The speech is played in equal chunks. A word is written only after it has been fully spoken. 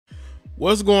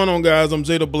What's going on, guys? I'm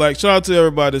Jay the Black. Shout out to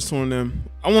everybody that's tuning in.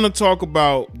 I want to talk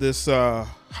about this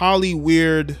Holly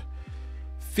weird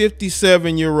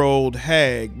 57-year-old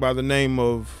hag by the name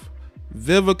of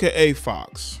Vivica A.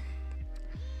 Fox.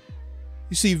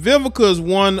 You see, Vivica is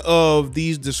one of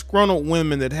these disgruntled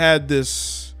women that had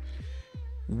this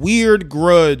weird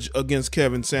grudge against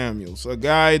Kevin Samuels, a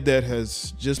guy that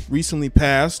has just recently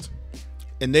passed.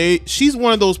 And she's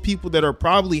one of those people that are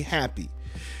probably happy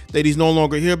that he's no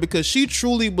longer here, because she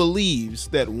truly believes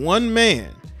that one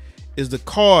man is the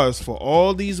cause for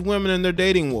all these women and their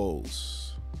dating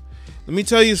woes. Let me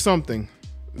tell you something,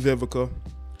 Vivica.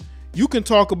 You can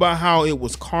talk about how it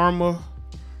was karma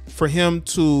for him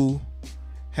to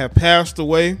have passed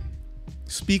away,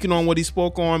 speaking on what he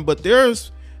spoke on, but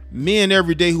there's men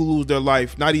every day who lose their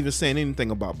life not even saying anything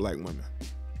about black women.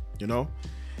 You know,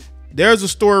 there's a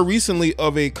story recently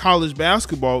of a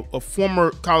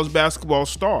former college basketball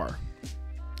star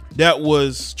that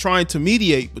was trying to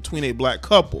mediate between a black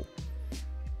couple.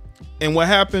 And what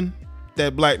happened?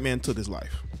 That black man took his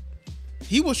life.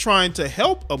 He was trying to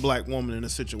help a black woman in a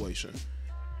situation,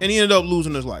 and he ended up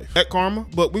losing his life. That karma,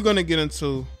 but we're going to get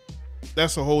into,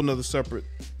 that's a whole nother separate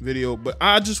video. But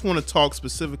I just want to talk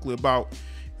specifically about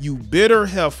you bitter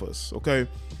heifers, okay?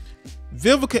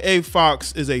 Vivica A.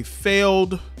 Fox is a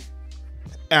failed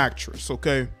actress,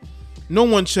 okay? No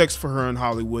one checks for her in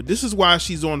Hollywood. This is why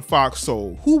she's on Fox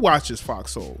Soul. Who watches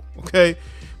Fox Soul? Okay,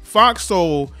 Fox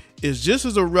Soul is just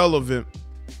as irrelevant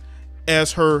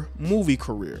as her movie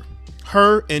career.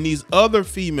 Her and these other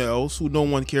females who no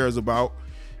one cares about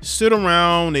sit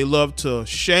around. They love to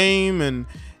shame and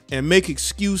make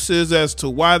excuses as to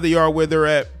why they are where they're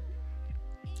at.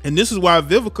 And this is why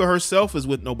Vivica herself is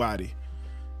with nobody.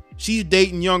 She's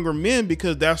dating younger men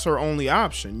because that's her only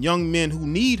option. Young men who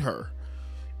need her.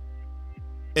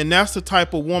 And that's the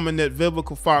type of woman that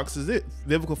Vivica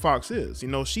Fox is. You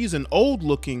know, she's an old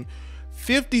looking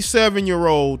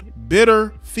 57-year-old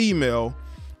bitter female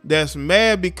that's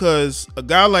mad because a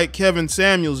guy like Kevin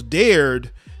Samuels dared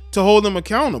to hold them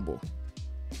accountable.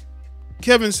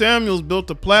 Kevin Samuels built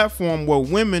a platform where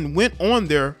women went on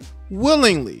there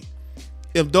willingly.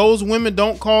 If those women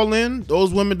don't call in,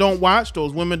 those women don't watch,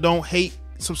 those women don't hate,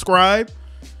 subscribe,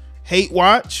 hate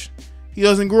watch, he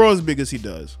doesn't grow as big as he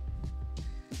does.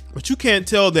 But you can't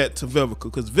tell that to Vivica,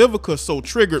 because Vivica is so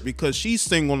triggered because she's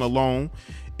single and alone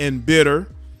and bitter.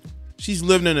 She's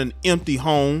living in an empty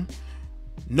home,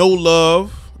 no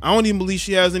love. I don't even believe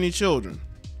she has any children.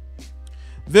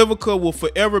 Vivica will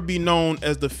forever be known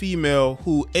as the female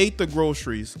who ate the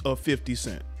groceries of 50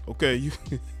 Cent. Okay,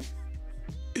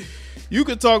 you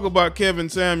can talk about Kevin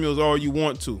Samuels all you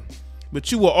want to,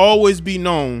 but you will always be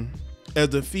known as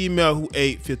the female who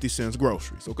ate 50 Cent's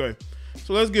groceries, okay?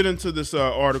 So let's get into this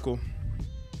article.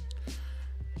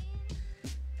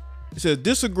 It says,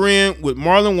 disagreeing with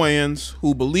Marlon Wayans,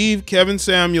 who believed Kevin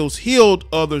Samuels healed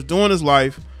others during his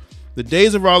life, the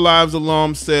Days of Our Lives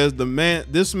alum says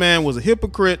this man was a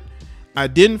hypocrite. I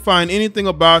didn't find anything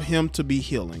about him to be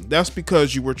healing. That's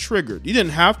because you were triggered. You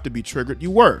didn't have to be triggered.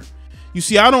 You were. You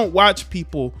see, I don't watch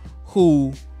people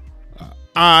who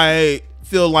I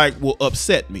feel like will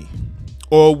upset me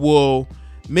or will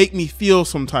make me feel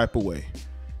some type of way.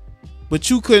 But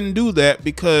you couldn't do that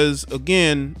because,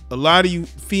 again, a lot of you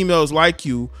females like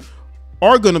you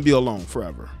are going to be alone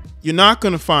forever. You're not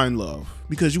going to find love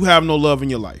because you have no love in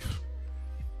your life.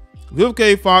 Vivica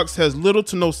A. Fox has little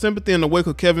to no sympathy in the wake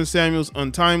of Kevin Samuels'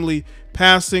 untimely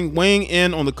passing, weighing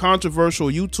in on the controversial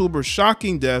YouTuber's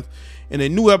shocking death in a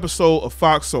new episode of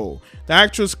Fox Soul. The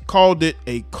actress called it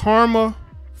a karma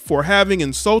for having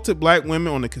insulted black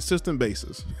women on a consistent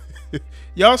basis.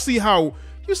 Y'all see how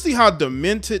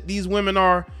demented these women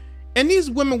are? And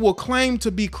these women will claim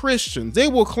to be Christians. They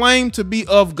will claim to be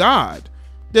of God.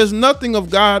 There's nothing of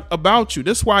God about you.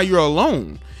 That's why you're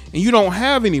alone and you don't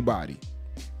have anybody.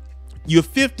 You're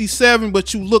 57,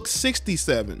 but you look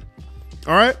 67.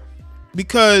 All right?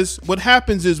 Because what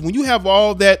happens is when you have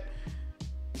all that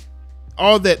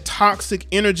toxic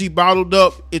energy bottled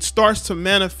up, it starts to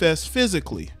manifest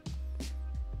physically.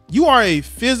 You are a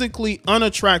physically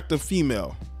unattractive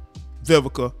female,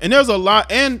 Vivica. And there's a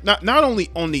lot, and not only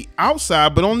on the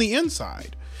outside, but on the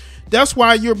inside. That's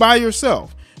why you're by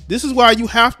yourself. This is why you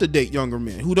have to date younger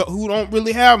men who don't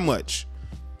really have much.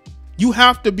 You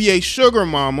have to be a sugar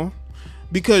mama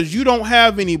because you don't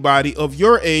have anybody of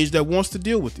your age that wants to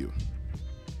deal with you.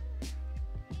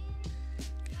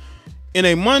 In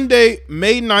a Monday,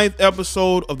 May 9th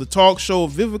episode of the talk show,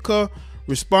 Vivica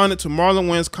responded to Marlon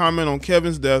Wayans' comment on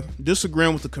Kevin's death,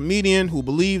 disagreeing with the comedian who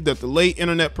believed that the late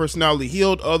internet personality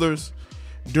healed others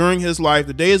during his life.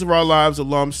 The Days of Our Lives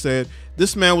alum said,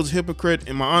 "This man was a hypocrite.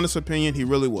 In my honest opinion, he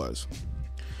really was.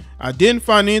 I didn't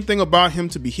find anything about him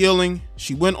to be healing."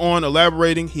 She went on,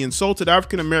 elaborating, "He insulted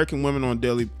African-American women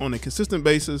on a consistent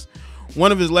basis.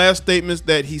 One of his last statements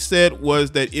that he said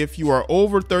was that if you are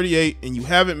over 38 and you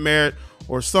haven't married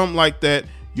or something like that,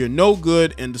 you're no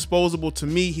good and disposable. To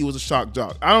me, he was a shock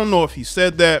jock." I don't know if he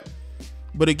said that,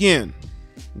 but again,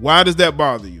 why does that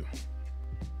bother you?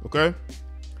 Okay.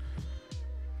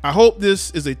 I hope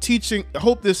this is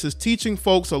teaching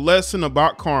folks a lesson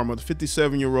about karma. The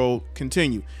 57-year-old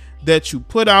continued, "That you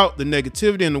put out the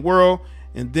negativity in the world,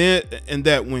 and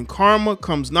that when karma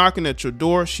comes knocking at your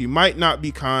door, she might not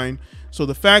be kind. So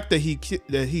the fact that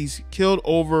he's killed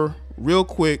over real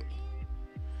quick,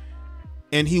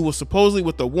 and he was supposedly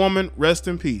with a woman, rest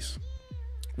in peace."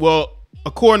 Well,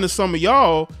 according to some of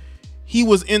y'all, he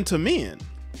was into men,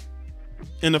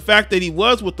 and the fact that he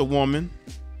was with the woman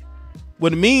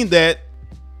would mean that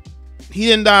he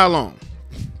didn't die alone.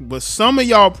 But some of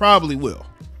y'all probably will,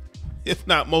 if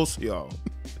not most of y'all.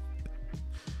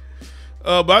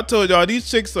 But I told y'all, these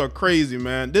chicks are crazy,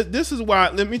 man. This is why,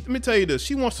 let me tell you this.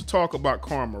 She wants to talk about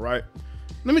karma, right?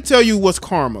 Let me tell you what's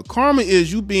karma. Karma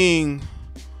is you being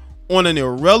on an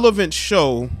irrelevant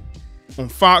show on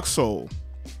Fox Soul,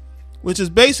 which is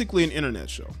basically an internet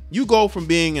show. You go from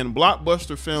being in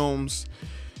blockbuster films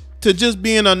to just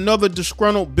being another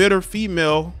disgruntled, bitter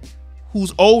female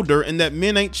who's older and that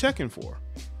men ain't checking for.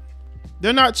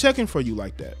 They're not checking for you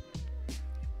like that.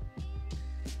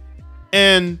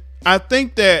 And I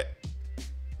think that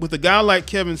with a guy like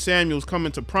Kevin Samuels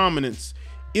coming to prominence,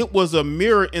 it was a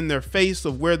mirror in their face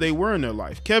of where they were in their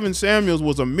life. Kevin Samuels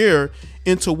was a mirror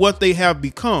into what they have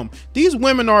become. These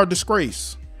women are a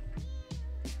disgrace.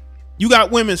 You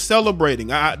got women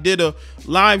celebrating. I did a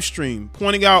live stream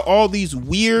pointing out all these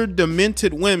weird,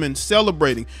 demented women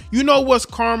celebrating. You know what's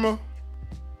karma,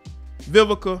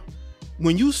 Vivica?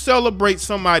 When you celebrate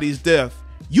somebody's death,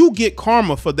 you get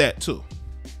karma for that too.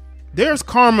 There's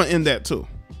karma in that too.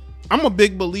 I'm a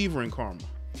big believer in karma.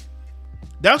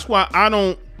 That's why I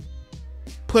don't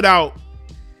put out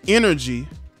energy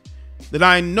that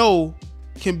I know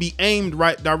can be aimed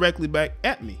directly back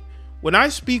at me. When I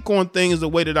speak on things the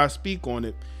way that I speak on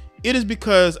it, it is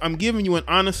because I'm giving you an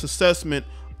honest assessment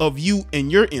of you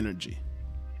and your energy.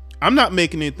 I'm not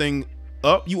making anything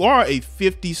up. You are a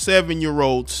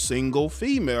 57-year-old single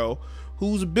female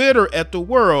who's bitter at the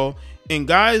world, and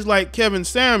guys like Kevin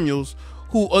Samuels,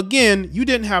 who, again, you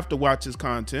didn't have to watch his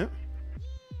content,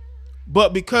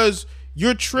 but because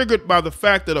you're triggered by the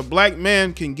fact that a black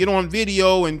man can get on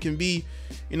video and can be,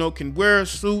 can wear a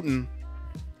suit and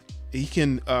he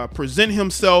can present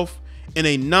himself in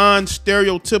a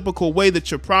non-stereotypical way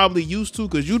that you're probably used to,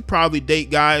 because you'd probably date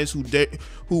guys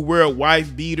who wear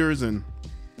wife beaters and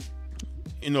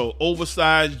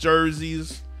oversized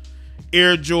jerseys,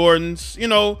 Air Jordans,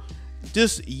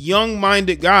 just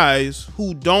young-minded guys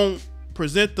who don't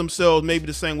present themselves maybe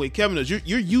the same way Kevin does.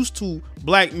 You're used to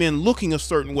black men looking a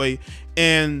certain way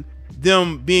and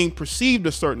them being perceived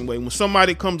a certain way. When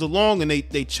somebody comes along and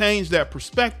they change that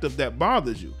perspective, that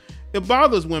bothers you. It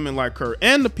bothers women like her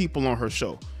and the people on her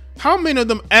show. How many of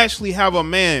them actually have a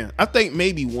man? I think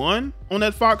maybe one on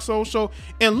that Fox Soul show.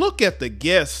 And look at the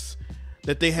guests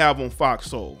that they have on Fox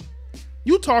Soul.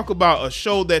 You talk about a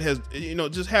show that has,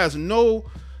 just has no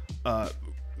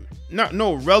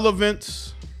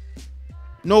relevance,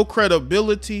 no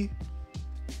credibility,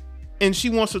 and she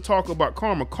wants to talk about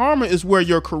karma. Karma is where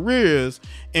your career is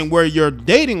and where your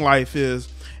dating life is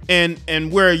and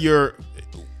where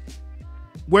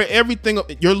everything,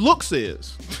 your looks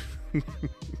is.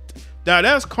 Now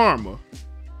that's karma.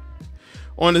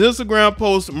 On his Instagram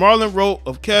post, Marlon wrote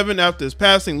of Kevin after his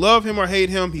passing, "Love him or hate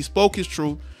him, he spoke his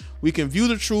truth. We can view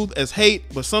the truth as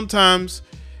hate, but sometimes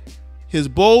his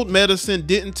bold medicine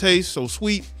didn't taste so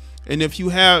sweet. And if you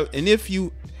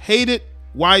hate it,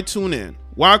 why tune in?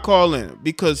 Why call in?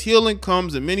 Because healing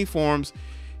comes in many forms.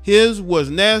 His was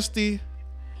nasty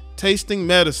tasting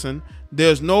medicine.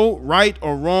 There's no right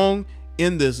or wrong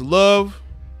in this love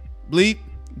bleep.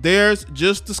 There's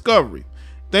just discovery.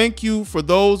 Thank you for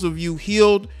those of you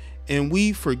healed, and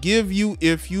we forgive you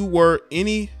if there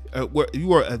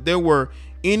were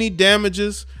any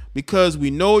damages, because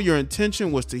we know your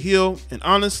intention was to heal. And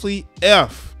honestly,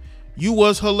 you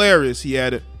was hilarious," he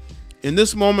added. "In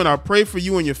this moment, I pray for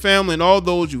you and your family and all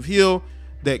those you've healed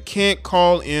that can't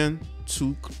call in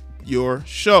to your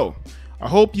show. I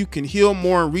hope you can heal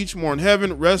more and reach more in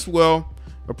heaven. Rest well.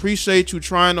 Appreciate you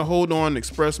trying to hold on and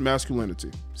express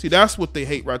masculinity." See, that's what they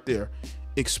hate right there.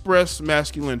 Express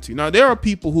masculinity. Now, there are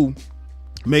people who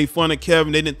made fun of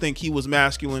Kevin. They didn't think he was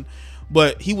masculine.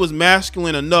 but he was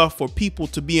masculine enough for people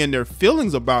to be in their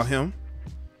feelings about him.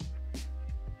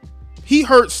 He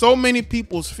hurt so many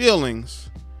people's feelings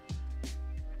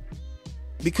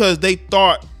because they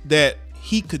thought that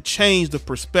he could change the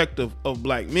perspective of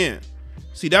black men.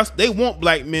 See, they want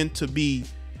black men to be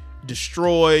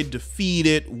destroyed,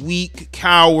 defeated, weak,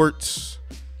 cowards,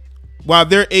 while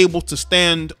they're able to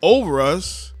stand over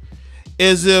us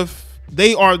as if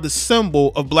they are the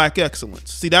symbol of black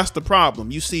excellence. See, that's the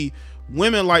problem. You see,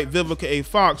 women like Vivica A.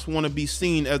 Fox want to be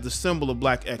seen as the symbol of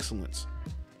black excellence.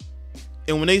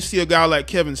 And when they see a guy like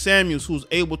Kevin Samuels, who's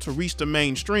able to reach the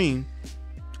mainstream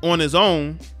on his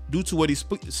own due to what he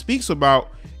speaks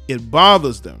about, it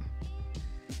bothers them.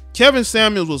 Kevin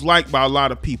Samuels was liked by a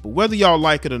lot of people, whether y'all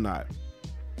like it or not.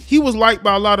 He was liked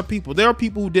by a lot of people. There are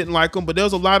people who didn't like him, but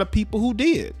there's a lot of people who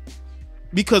did.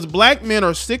 Because black men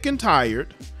are sick and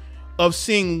tired of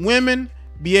seeing women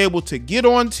be able to get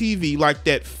on TV like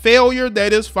that failure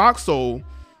that is Fox Soul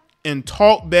and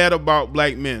talk bad about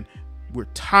black men. We're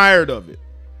tired of it.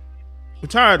 We're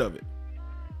tired of it.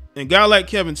 And a guy like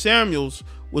Kevin Samuels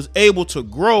was able to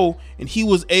grow, and he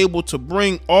was able to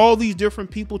bring all these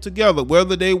different people together,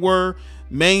 whether they were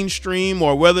mainstream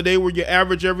or whether they were your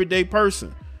average everyday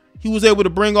person. He was able to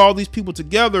bring all these people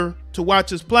together to watch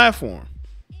his platform.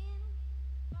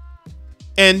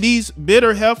 And these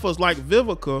bitter heifers like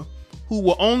Vivica, who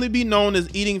will only be known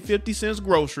as eating 50 cents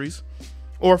groceries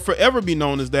or forever be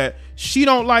known as that, she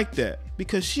don't like that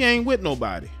because she ain't with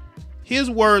nobody. His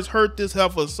words hurt this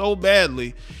heifer so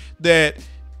badly that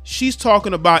she's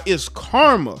talking about it's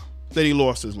karma that he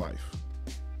lost his life.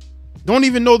 Don't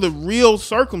even know the real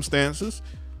circumstances,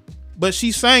 but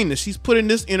she's saying this. She's putting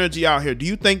this energy out here. Do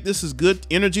you think this is good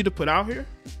energy to put out here?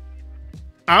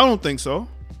 I don't think so.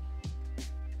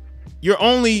 You're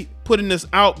only putting this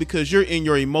out because you're in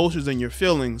your emotions and your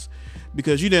feelings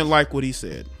because you didn't like what he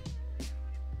said.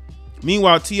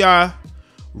 Meanwhile, T.I.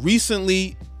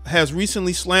 has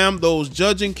recently slammed those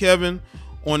judging Kevin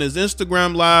on his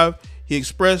Instagram live. He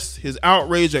expressed his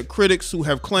outrage at critics who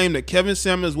have claimed that Kevin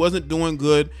Samuels wasn't doing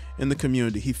good in the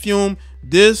community. He fumed,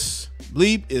 "This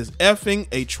bleep is effing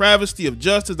a travesty of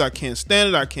justice. I can't stand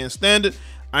it. I can't stand it.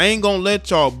 I ain't gonna let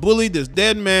y'all bully this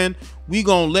dead man. We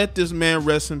gonna let this man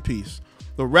rest in peace."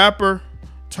 The rapper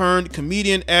turned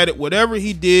comedian added, "Whatever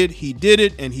he did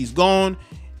it, and he's gone.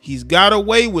 He's got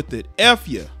away with it. F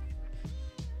ya."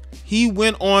 He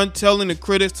went on telling the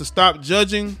critics to stop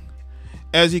judging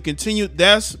as he continued,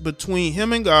 "That's between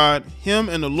him and God. Him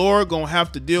and the Lord gonna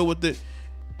have to deal with it.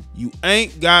 You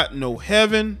ain't got no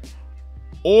heaven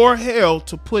or hell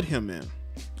to put him in."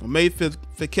 On May 5th,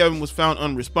 Kevin was found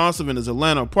unresponsive in his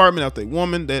Atlanta apartment after a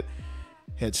woman that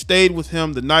had stayed with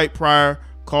him the night prior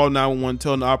called 911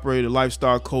 telling the operator the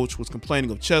lifestyle coach was complaining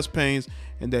of chest pains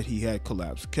and that he had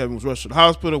collapsed. Kevin was rushed to the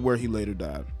hospital where he later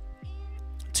died.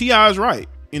 T.I. is right.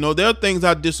 You know, there are things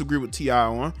I disagree with T.I.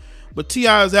 on, but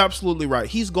T.I. is absolutely right.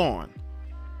 He's gone.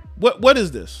 What is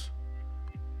this?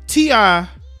 T.I.,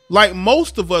 like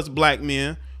most of us black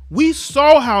men, we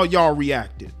saw how y'all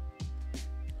reacted.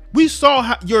 We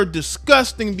saw your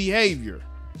disgusting behavior.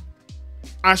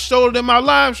 I showed it in my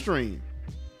live stream.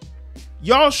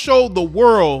 Y'all showed the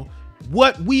world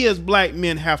what we as black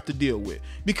men have to deal with.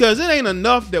 Because it ain't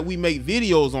enough that we make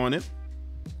videos on it,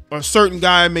 or a certain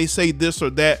guy may say this or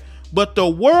that, but the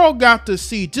world got to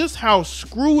see just how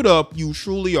screwed up you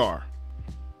truly are,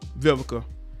 Vivica.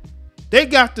 They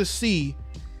got to see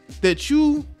that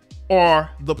you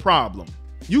are the problem.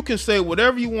 You can say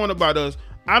whatever you want about us.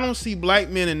 I don't see black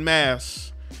men in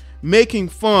mass making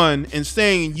fun and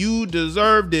saying you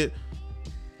deserved it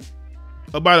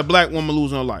about a black woman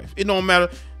losing her life. It don't matter.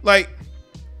 Like,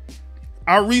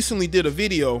 I recently did a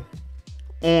video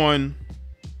on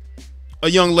a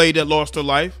young lady that lost her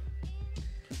life.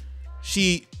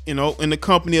 She, you know, in the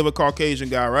company of a Caucasian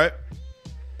guy, right?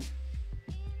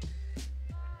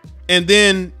 And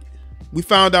then we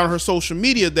found out on her social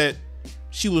media that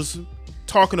she was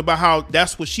talking about how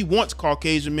that's what she wants,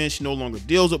 Caucasian men. She no longer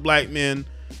deals with black men.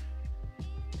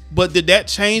 But did that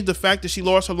change the fact that she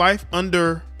lost her life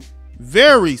under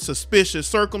very suspicious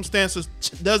circumstances?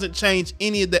 Doesn't change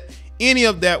any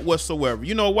of that whatsoever.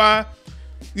 You know why?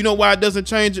 You know why it doesn't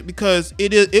change it? Because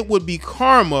it would be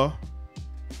karma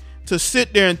to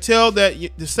sit there and to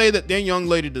say that that young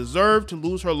lady deserved to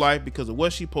lose her life because of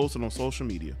what she posted on social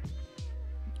media.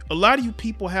 A lot of you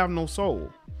people have no soul.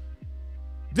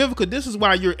 Vivica, this is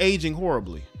why you're aging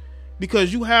horribly,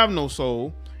 because you have no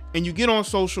soul and you get on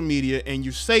social media and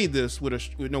you say this with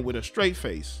a straight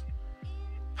face.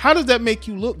 How does that make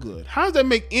you look good? How does that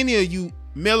make any of you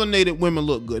melanated women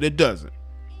look good? It doesn't.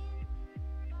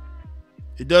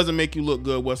 It doesn't make you look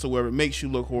good whatsoever. It makes you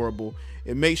look horrible.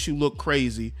 It makes you look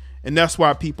crazy. And that's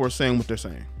why people are saying what they're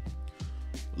saying.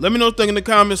 Let me know what you think in the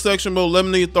comment section below. Let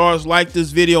me know your thoughts. Like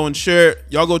this video and share it.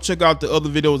 Y'all go check out the other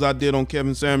videos I did on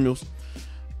Kevin Samuels.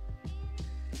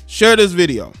 Share this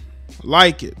video.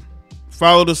 Like it.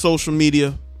 Follow the social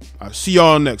media. I'll see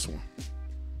y'all next one.